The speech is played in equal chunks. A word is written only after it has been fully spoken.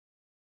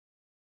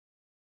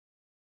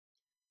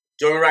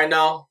Joining right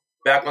now,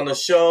 back on the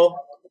show,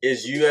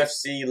 is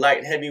UFC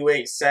light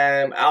heavyweight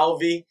Sam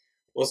Alvey.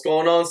 What's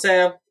going on,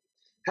 Sam?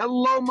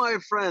 Hello, my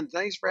friend.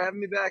 Thanks for having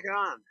me back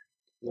on.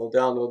 No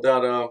doubt, no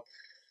doubt.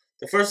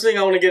 The first thing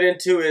I want to get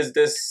into is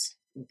this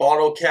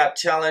bottle cap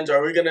challenge.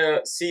 Are we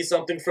gonna see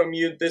something from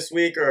you this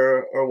week,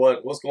 or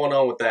what? What's going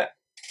on with that?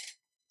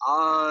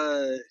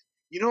 Uh,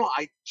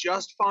 I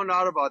just found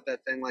out about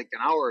that thing like an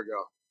hour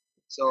ago.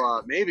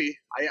 So maybe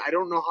I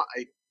don't know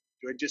how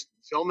do I just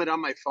film it on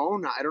my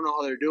phone? I don't know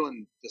how they're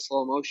doing the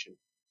slow motion.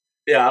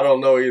 Yeah, I don't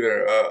know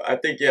either. I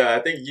think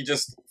you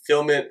just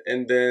film it,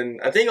 and then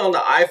I think on the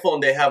iPhone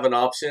they have an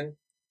option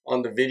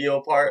on the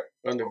video part,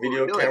 on the Oh,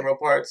 video really? camera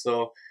part.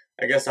 So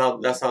I guess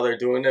that's how they're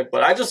doing it.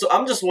 But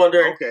I'm just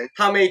wondering Okay.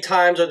 how many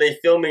times are they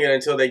filming it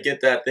until they get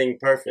that thing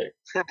perfect?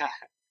 uh,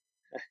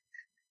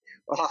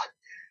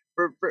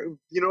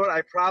 you know what?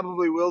 I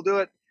probably will do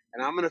it,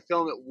 and I'm gonna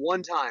film it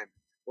one time,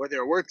 whether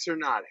it works or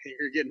not.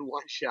 You're getting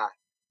one shot.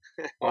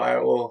 All right,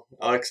 well,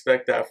 I'll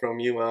expect that from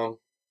you.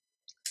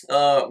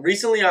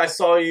 Recently I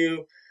saw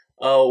you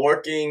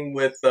working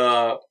with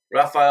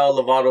Rafael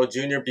Lovato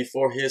Jr.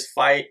 before his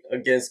fight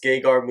against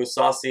Gegard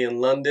Mousasi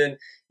in London.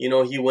 You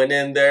know, he went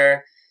in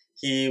there,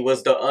 he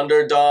was the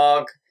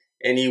underdog,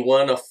 and he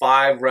won a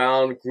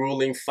 5-round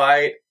grueling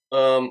fight.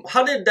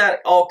 How did that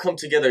all come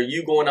together?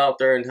 You going out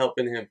there and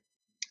helping him?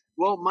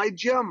 Well, my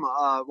gym,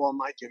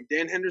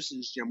 Dan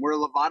Henderson's gym, we're a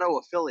Lovato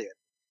affiliate.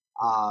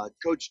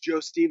 Coach Joe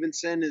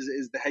Stevenson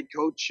is the head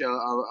coach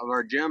of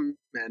our gym,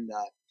 and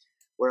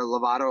we're a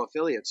Lovato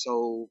affiliate.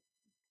 So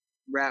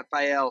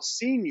Raphael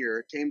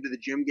Senior came to the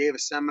gym, gave a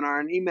seminar,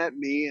 and he met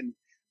me, and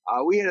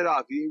we hit it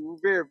off. We're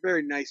very,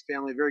 very nice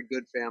family, very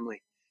good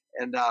family,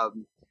 and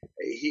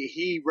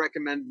he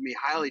recommended me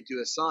highly to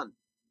his son.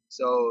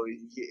 So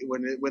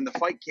when the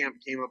fight camp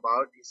came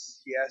about,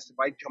 he asked if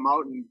I'd come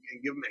out and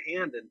give him a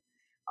hand, and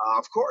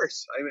of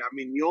course, I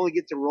mean, you only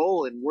get to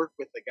roll and work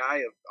with a guy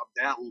of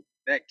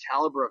that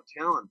caliber of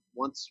talent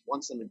once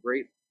in a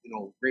great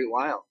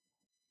while.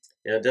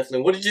 Yeah,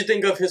 definitely. What did you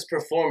think of his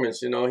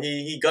performance? You know,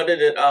 he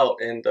gutted it out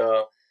and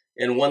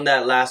won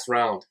that last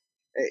round.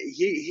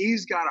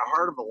 He's got a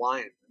heart of a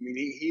lion. I mean,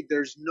 he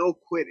there's no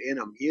quit in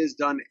him. He has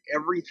done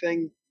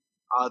everything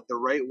the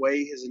right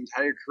way his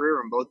entire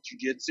career in both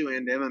jiu-jitsu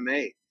and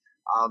MMA.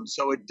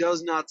 So it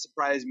does not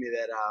surprise me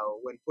that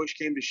when push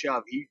came to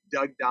shove, he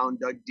dug down,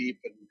 dug deep,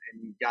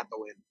 and got the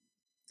win.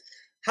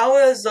 How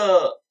has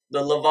the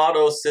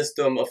Lovato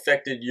system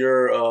affected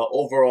your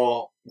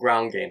overall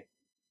ground game?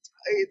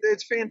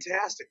 It's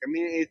fantastic. I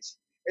mean,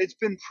 it's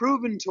been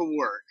proven to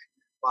work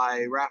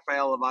by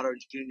Rafael Lovato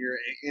Jr.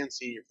 and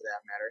Senior, for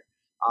that matter,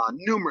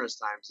 numerous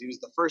times. He was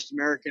the first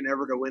American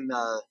ever to win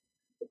the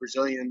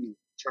Brazilian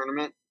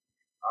tournament,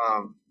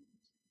 um,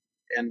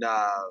 and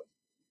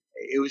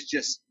it was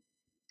just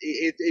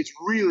it's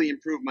really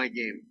improved my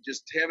game.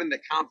 Just having the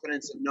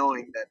confidence of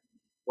knowing that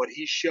what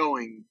he's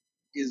showing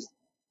is,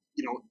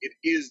 it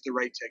is the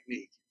right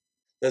technique.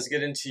 Let's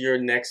get into your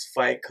next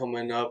fight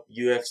coming up,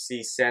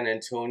 UFC San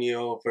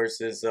Antonio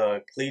versus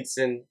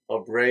Kleedson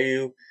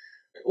Abreu.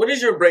 What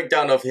is your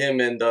breakdown of him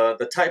and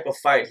the type of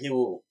fight he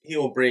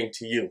will bring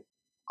to you?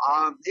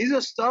 He's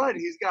a stud.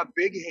 He's got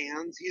big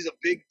hands. He's a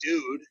big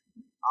dude.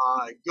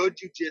 Good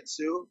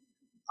jujitsu.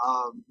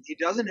 He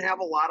doesn't have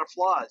a lot of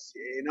flaws.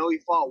 You know, he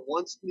fought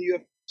once in the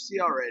UFC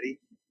already,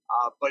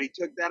 but he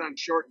took that on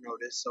short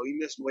notice, so he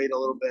missed weight a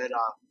little bit.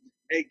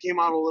 It came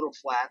out a little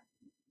flat.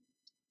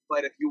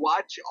 But if you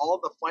watch all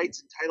the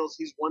fights and titles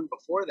he's won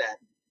before that,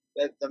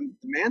 the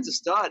man's a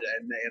stud,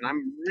 and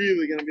I'm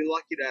really going to be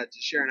lucky to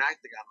share an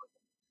octagon with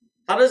him.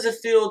 How does it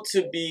feel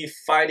to be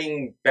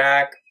fighting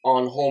back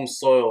on home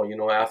soil, you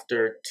know,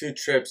 after 2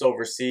 trips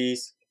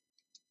overseas?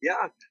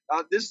 Yeah,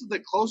 this is the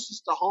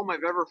closest to home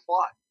I've ever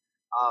fought,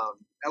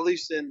 at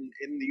least in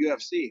the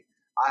UFC.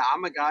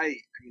 I'm a guy,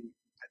 I mean,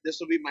 this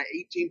will be my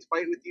 18th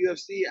fight with the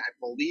UFC. I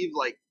believe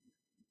like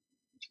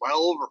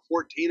 12 or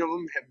 14 of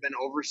them have been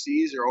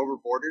overseas or over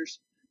borders.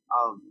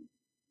 Um,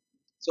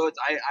 so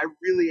I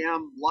really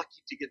am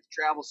lucky to get to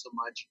travel so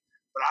much,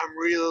 but I'm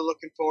really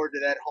looking forward to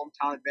that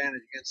hometown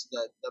advantage against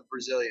the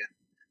Brazilian.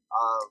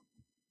 Um,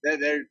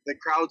 the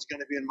crowd's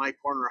going to be in my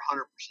corner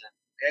 100%.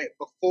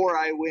 Before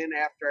I win,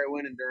 after I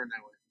win, and during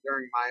I win,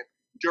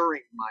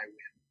 during my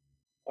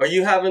win. Are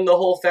you having the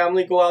whole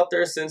family go out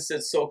there since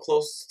it's so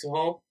close to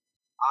home?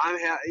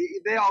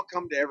 They all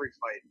come to every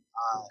fight.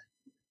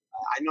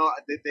 I know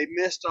they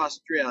missed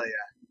Australia,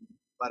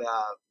 but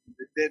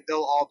they'll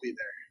all be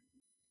there.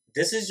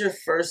 This is your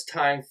first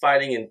time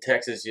fighting in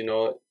Texas, you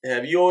know.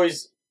 Have you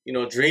always, you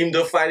know, dreamed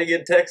of fighting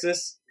in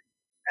Texas?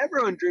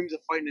 Everyone dreams of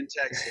fighting in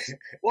Texas.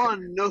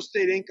 One, no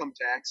state income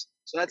tax,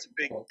 so that's a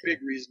big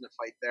reason to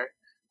fight there.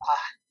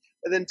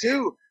 And then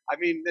two, I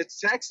mean, it's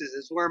Texas.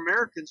 It's where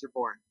Americans are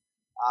born.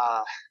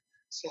 Uh,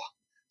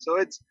 so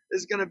it's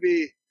going to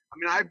be. I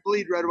mean, I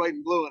bleed red, white,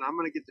 and blue, and I'm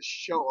going to get to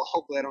show. Well,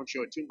 hopefully, I don't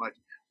show it too much,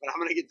 but I'm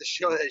going to get to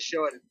show it at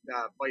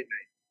fight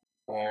night.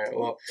 All right.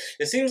 Well,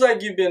 it seems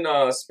like you've been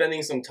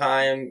spending some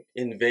time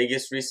in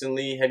Vegas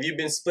recently. Have you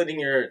been splitting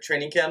your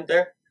training camp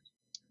there?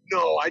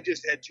 No, I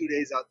just had 2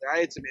 days out there. I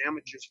had some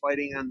amateurs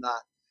fighting on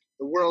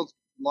the world's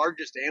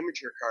largest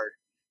amateur card.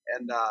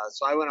 And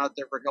so I went out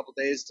there for a couple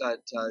days to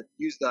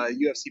use the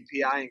UFC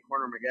PI and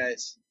corner my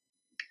guys.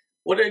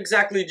 What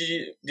exactly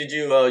did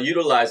you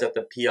utilize at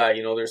the PI?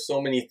 You know, there's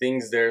so many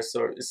things there,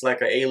 so it's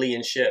like an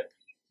alien ship.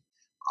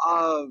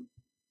 Uh,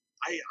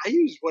 I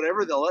used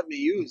whatever they'll let me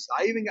use.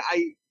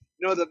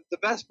 The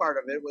best part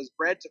of it was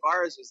Brad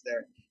Tavares was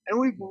there, and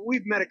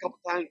we've met a couple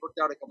times, worked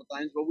out a couple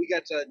times, but we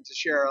got to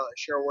share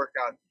a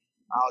workout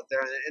out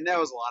there, and that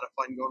was a lot of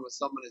fun going with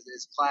someone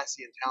as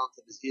classy and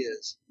talented as he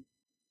is.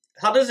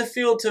 How does it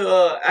feel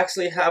to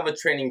actually have a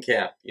training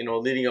camp? You know,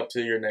 leading up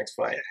to your next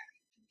fight.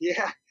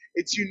 Yeah,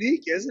 it's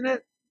unique, isn't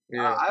it?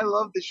 Yeah. I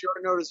love the short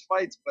notice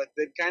fights, but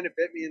they kind of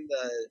bit me in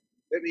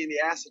the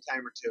ass a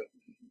time or two.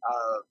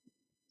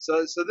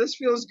 So this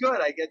feels good.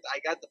 I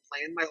got to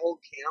plan my whole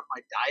camp.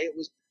 My diet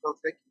was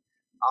perfect.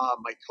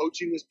 My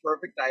coaching was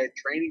perfect. I had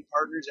training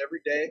partners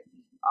every day.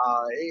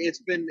 It's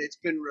been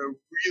a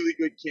really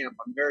good camp.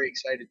 I'm very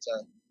excited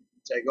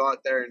to go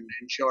out there and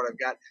show what I've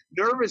got.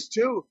 Nervous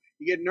too.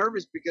 You get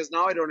nervous because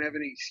now I don't have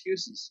any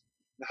excuses.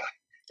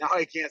 Now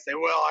I can't say,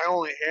 well, I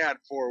only had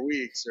 4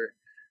 weeks or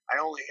I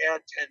only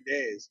had 10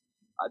 days.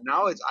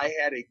 Now I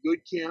had a good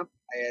camp.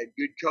 I had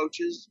good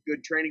coaches,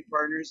 good training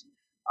partners,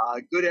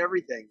 good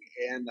everything,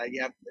 and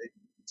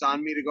it's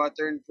on me to go out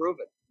there and prove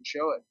it and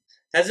show it.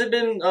 Has it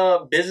been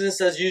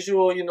business as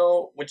usual, you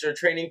know, with your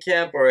training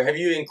camp, or have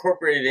you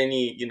incorporated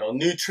any, you know,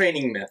 new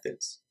training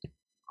methods?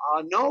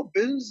 No,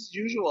 business as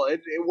usual.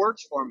 It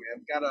works for me.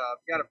 I've got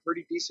a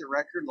pretty decent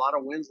record, a lot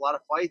of wins, a lot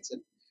of fights,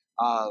 and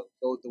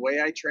the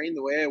way I train,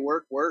 the way I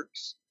work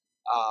works.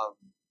 Um,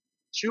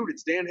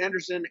 it's Dan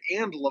Henderson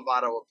and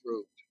Lovato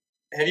approved.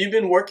 Have you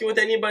been working with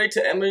anybody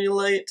to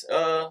emulate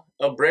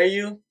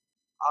Abreu?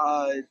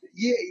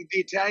 Yeah, the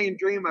Italian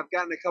Dream. I've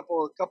gotten a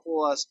couple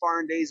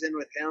sparring days in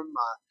with him.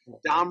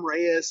 Dom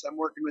Reyes, I'm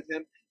working with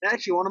him. And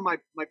actually, one of my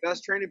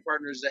best training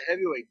partners is a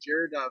heavyweight,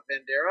 Jared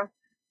Bandera.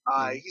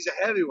 He's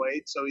a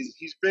heavyweight, so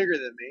he's bigger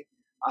than me.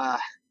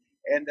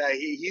 And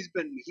he's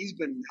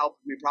been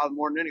helping me probably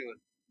more than anyone.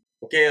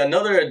 Okay,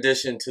 another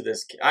addition to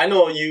this. I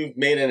know you've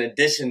made an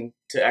addition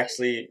to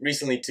actually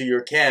recently to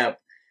your camp,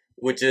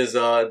 which is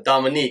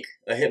Dominique,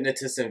 a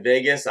hypnotist in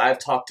Vegas. I've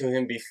talked to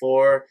him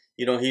before.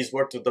 You know, he's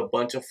worked with a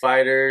bunch of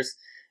fighters,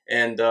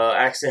 and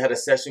actually had a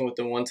session with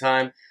him one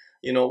time.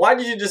 You know, why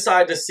did you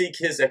decide to seek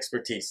his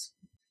expertise?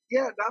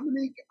 Yeah,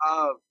 Dominique,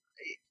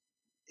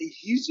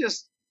 he's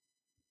just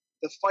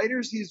the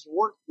fighters he's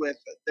worked with.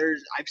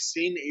 I've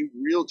seen a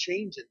real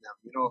change in them.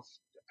 You know,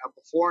 a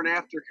before and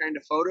after kind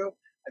of photo.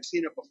 I've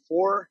seen it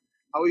before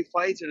how he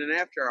fights and an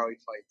after how he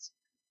fights.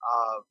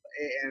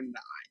 And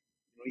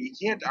you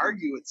can't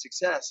argue with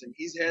success, and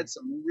he's had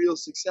some real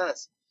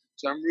success.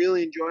 So I'm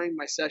really enjoying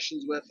my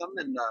sessions with him,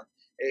 and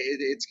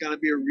it's going to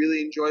be a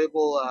really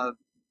enjoyable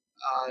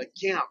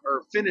camp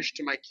or finish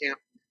to my camp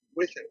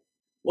with him.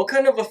 What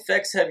kind of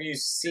effects have you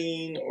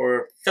seen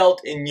or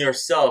felt in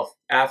yourself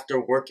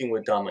after working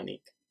with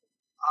Dominique?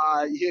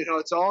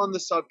 It's all in the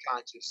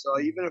subconscious. So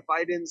even if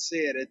I didn't see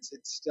it, it's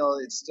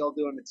still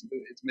doing its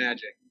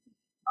magic.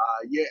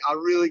 Yeah, I'll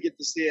really get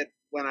to see it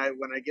when I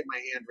get my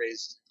hand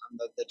raised on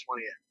the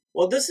 20th.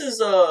 Well, this is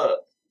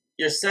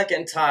your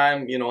second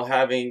time, you know,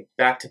 having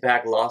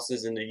back-to-back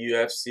losses in the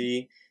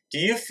UFC. Do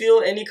you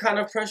feel any kind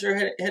of pressure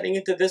heading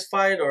into this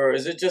fight, or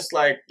is it just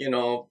like, you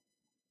know,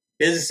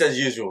 business as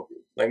usual,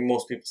 like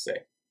most people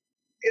say?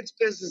 It's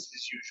business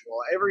as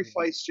usual. Every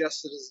fight's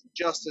just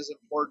as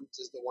important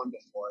as the one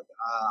before.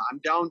 I'm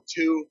down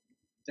two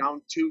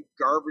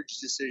garbage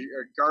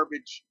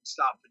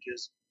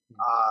stoppages,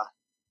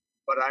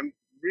 but I'm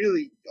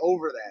really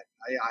over that.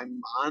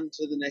 I'm on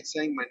to the next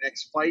thing. My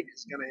next fight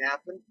is going to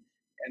happen,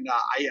 and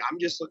I'm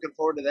just looking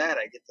forward to that.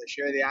 I get to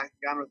share the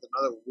octagon with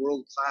another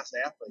world-class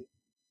athlete.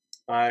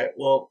 All right.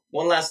 Well,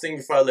 one last thing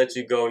before I let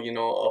you go. You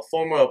know, a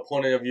former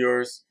opponent of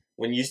yours,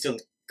 when you used to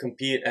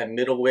compete at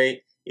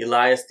middleweight,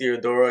 Elias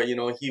Theodorou, you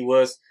know, he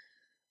was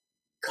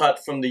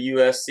cut from the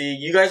UFC.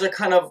 You guys are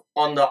kind of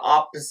on the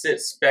opposite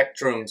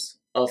spectrums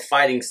of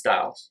fighting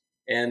styles.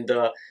 And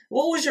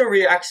what was your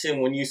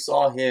reaction when you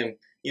saw him,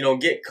 you know,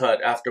 get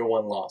cut after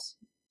one loss?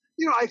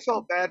 You know, I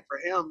felt bad for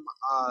him.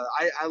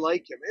 I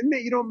like him, and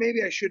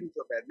maybe I shouldn't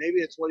feel bad.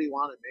 Maybe it's what he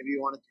wanted. Maybe he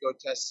wanted to go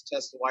test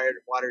the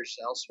waters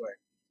elsewhere.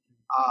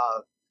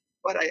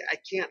 But I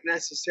can't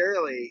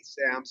necessarily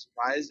say I'm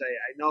surprised.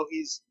 I know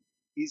he's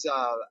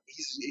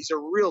a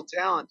real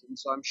talent, and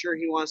so I'm sure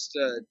he wants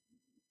to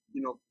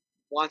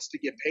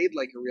get paid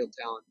like a real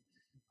talent.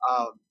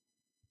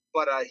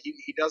 But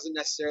he doesn't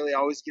necessarily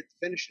always get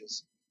the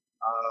finishes,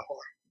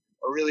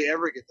 or really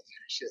ever get the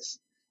finishes.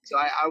 So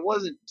I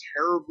wasn't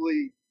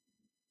terribly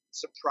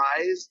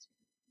surprised,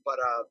 but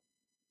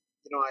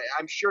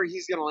I'm sure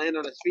he's going to land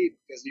on his feet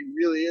because he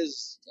really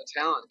is a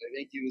talent. I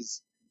think he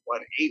was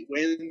 8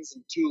 wins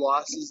and 2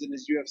 losses in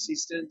his UFC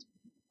stint.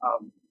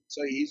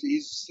 So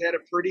he's had a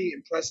pretty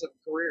impressive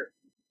career.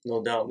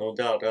 No doubt, no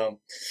doubt. All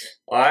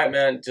right,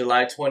 man.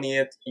 July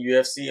 20th,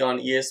 UFC on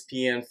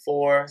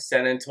ESPN4,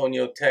 San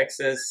Antonio,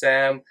 Texas.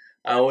 Sam,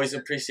 I always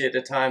appreciate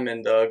the time,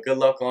 and good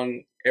luck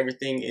on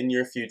everything in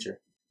your future.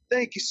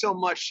 Thank you so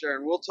much, sir,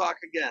 and we'll talk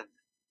again.